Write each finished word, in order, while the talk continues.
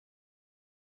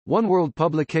Oneworld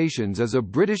Publications is a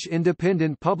British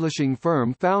independent publishing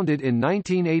firm founded in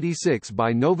 1986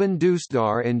 by Novan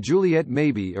Dusdar and Juliet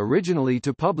Mabey, originally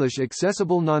to publish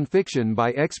accessible nonfiction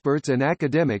by experts and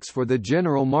academics for the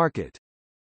general market.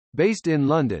 Based in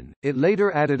London, it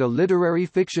later added a literary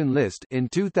fiction list in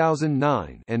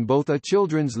 2009 and both a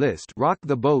children's list, Rock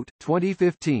the Boat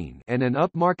 2015, and an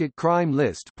upmarket crime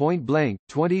list, Point Blank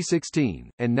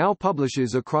 2016, and now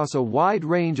publishes across a wide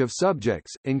range of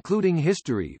subjects, including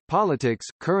history, politics,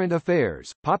 current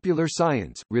affairs, popular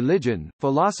science, religion,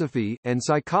 philosophy, and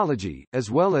psychology,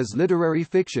 as well as literary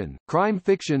fiction, crime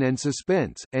fiction and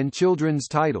suspense, and children's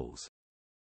titles.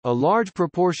 A large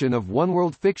proportion of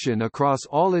Oneworld fiction across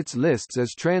all its lists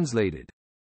is translated.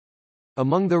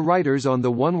 Among the writers on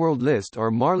the Oneworld list are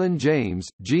Marlon James,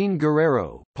 Jean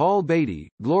Guerrero, Paul Beatty,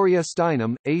 Gloria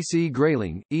Steinem, A.C.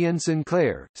 Grayling, Ian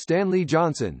Sinclair, Stanley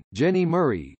Johnson, Jenny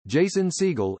Murray, Jason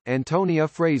Segel, Antonia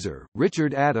Fraser,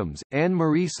 Richard Adams,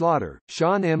 Anne-Marie Slaughter,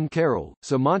 Sean M. Carroll,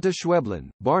 Samantha Schweblin,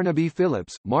 Barnaby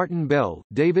Phillips, Martin Bell,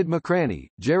 David McCraney,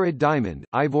 Jared Diamond,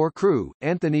 Ivor Crew,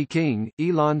 Anthony King,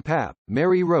 Elon Papp,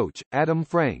 Mary Roach, Adam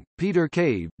Frank, Peter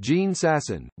Cave, Gene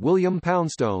Sasson, William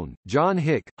Poundstone, John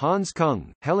Hick, Hans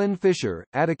Kung, Helen Fisher,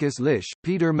 Atticus Lish,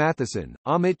 Peter Matheson,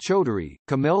 Amit Chaudhary,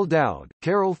 Kamel Dowd,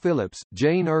 Carol Phillips,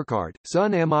 Jane Urquhart,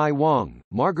 Sun M. I. Wong,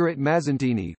 Margaret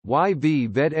Mazzantini, Y. V.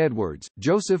 Ved Edwards,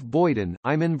 Joseph Boyden,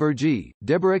 Iman Verjee,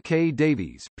 Deborah K.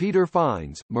 Davies, Peter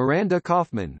Fines, Miranda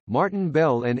Kaufman, Martin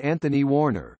Bell and Anthony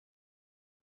Warner.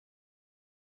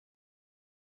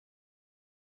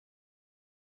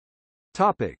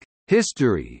 Topic: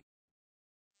 History.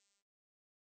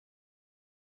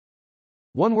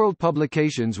 Oneworld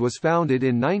Publications was founded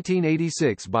in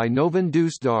 1986 by Novan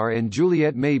Dusdar and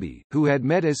Juliet Mabey, who had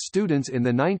met as students in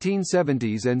the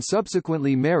 1970s and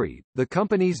subsequently married. The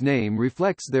company's name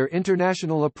reflects their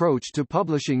international approach to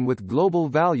publishing with global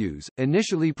values,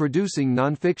 initially producing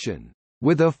nonfiction,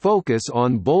 with a focus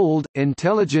on bold,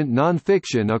 intelligent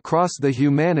nonfiction across the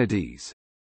humanities.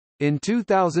 In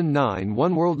 2009,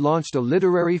 Oneworld launched a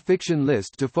literary fiction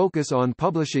list to focus on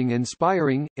publishing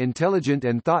inspiring, intelligent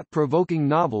and thought-provoking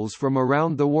novels from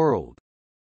around the world.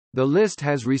 The list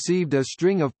has received a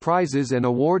string of prizes and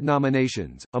award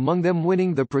nominations, among them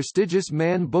winning the prestigious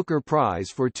Man Booker Prize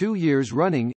for 2 years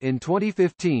running, in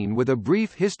 2015 with A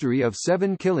Brief History of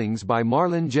 7 Killings by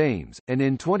Marlon James, and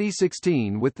in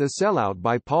 2016 with The Sellout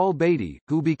by Paul Beatty,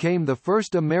 who became the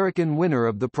first American winner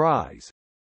of the prize.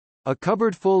 A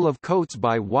Cupboard Full of Coats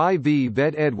by Y. V.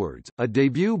 Ved Edwards, a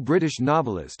debut British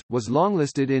novelist, was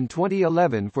longlisted in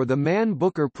 2011 for the Man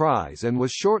Booker Prize and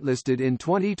was shortlisted in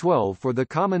 2012 for the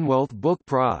Commonwealth Book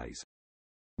Prize.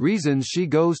 Reasons She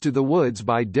Goes to the Woods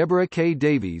by Deborah K.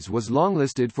 Davies was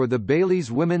longlisted for the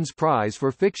Bailey's Women's Prize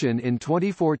for Fiction in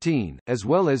 2014, as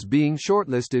well as being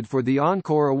shortlisted for the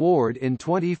Encore Award in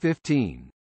 2015.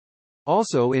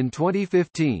 Also in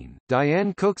 2015,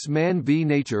 Diane Cook's Man v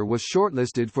Nature was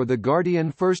shortlisted for the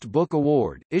Guardian First Book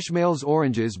Award, Ishmael's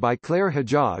Oranges by Claire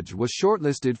Hajjaj was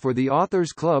shortlisted for the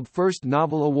Authors Club First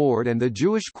Novel Award and the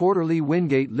Jewish Quarterly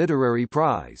Wingate Literary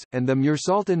Prize, and The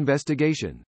Mursault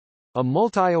Investigation, a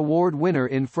multi-award winner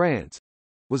in France,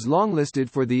 was longlisted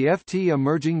for the FT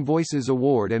Emerging Voices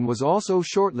Award and was also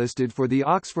shortlisted for the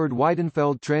Oxford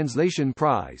Weidenfeld Translation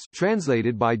Prize,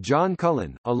 translated by John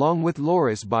Cullen, along with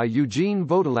Loris by Eugene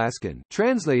Vodalaskin,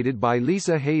 translated by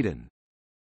Lisa Hayden.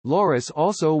 Loris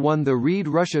also won the Read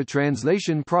Russia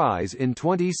Translation Prize in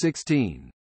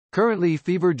 2016. Currently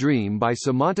Fever Dream by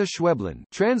Samantha Schweblin,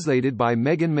 translated by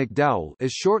Megan McDowell,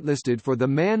 is shortlisted for the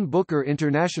Man Booker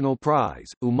International Prize.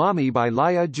 Umami by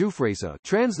Laya Jufresa,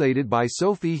 translated by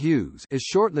Sophie Hughes, is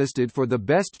shortlisted for the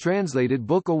Best Translated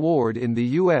Book Award in the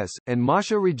US, and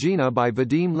Masha Regina by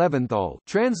Vadim Leventhal,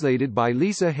 translated by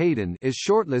Lisa Hayden, is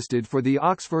shortlisted for the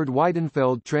Oxford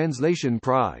Weidenfeld Translation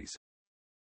Prize.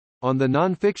 On the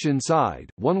non-fiction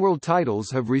side, Oneworld titles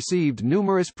have received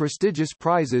numerous prestigious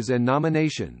prizes and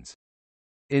nominations.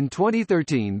 In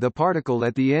 2013, The Particle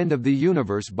at the End of the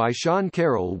Universe by Sean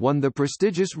Carroll won the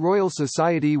prestigious Royal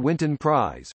Society Winton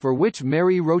Prize, for which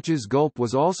Mary Roach's Gulp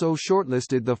was also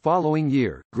shortlisted the following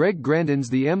year. Greg Grandin's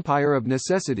The Empire of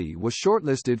Necessity was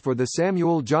shortlisted for the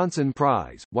Samuel Johnson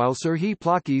Prize, while Serhii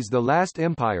Plokhy's The Last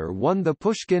Empire won the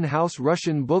Pushkin House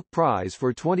Russian Book Prize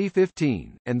for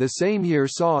 2015, and the same year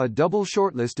saw a double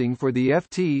shortlisting for the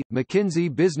FT. McKinsey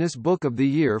Business Book of the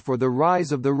Year for The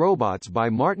Rise of the Robots by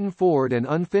Martin Ford and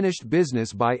Unfinished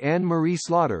Business by Anne-Marie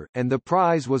Slaughter, and the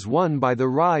prize was won by The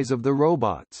Rise of the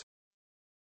Robots.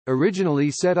 Originally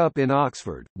set up in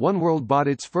Oxford, Oneworld bought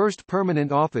its first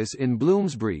permanent office in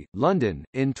Bloomsbury, London,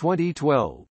 in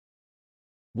 2012.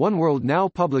 Oneworld now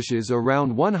publishes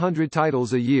around 100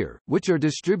 titles a year, which are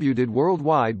distributed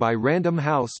worldwide by Random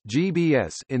House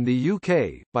 (GBS) in the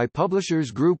UK, by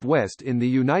Publishers Group West in the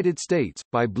United States,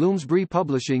 by Bloomsbury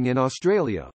Publishing in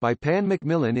Australia, by Pan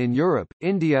Macmillan in Europe,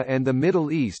 India and the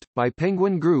Middle East, by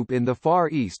Penguin Group in the Far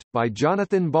East, by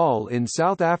Jonathan Ball in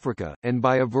South Africa, and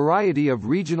by a variety of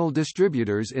regional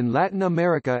distributors in Latin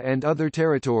America and other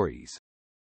territories.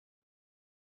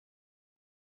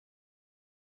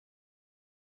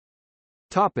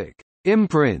 Topic: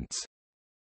 Imprints.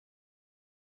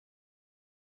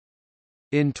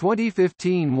 In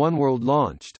 2015, Oneworld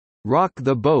launched Rock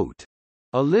the Boat,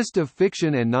 a list of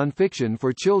fiction and nonfiction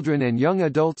for children and young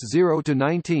adults 0 to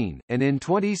 19, and in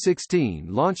 2016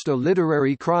 launched a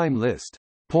literary crime list,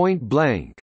 Point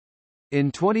Blank.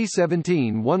 In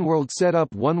 2017, Oneworld set up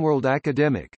Oneworld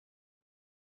Academic.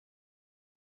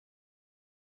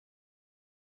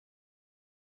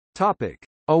 Topic: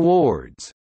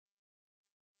 Awards.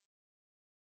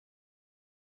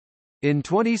 In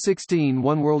 2016,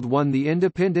 Oneworld won the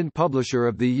Independent Publisher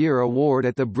of the Year award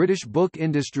at the British Book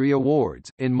Industry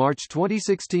Awards. In March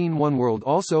 2016, Oneworld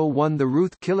also won the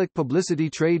Ruth Killick Publicity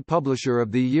Trade Publisher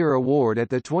of the Year award at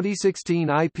the 2016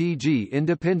 IPG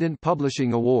Independent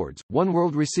Publishing Awards.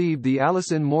 Oneworld received the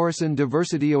Alison Morrison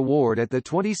Diversity Award at the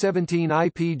 2017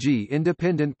 IPG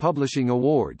Independent Publishing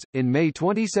Awards. In May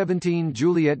 2017,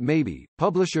 Juliet Mabey,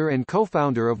 publisher and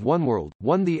co-founder of Oneworld,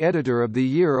 won the Editor of the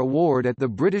Year award at the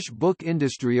British Book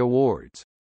Industry Awards.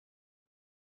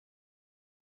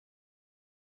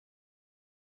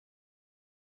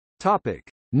 Topic: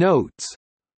 Notes.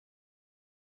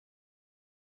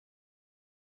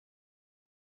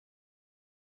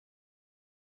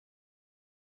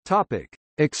 Topic: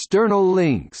 External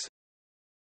links.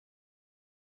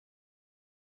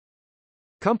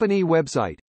 Company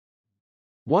website.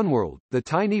 Oneworld, the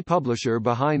tiny publisher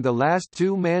behind the last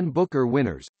two Man Booker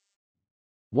winners.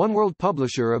 Oneworld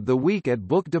Publisher of the Week at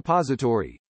Book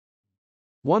Depository.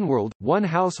 Oneworld, One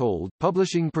Household,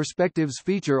 Publishing Perspectives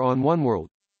feature on Oneworld.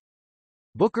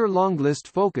 Booker Longlist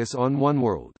focus on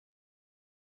Oneworld.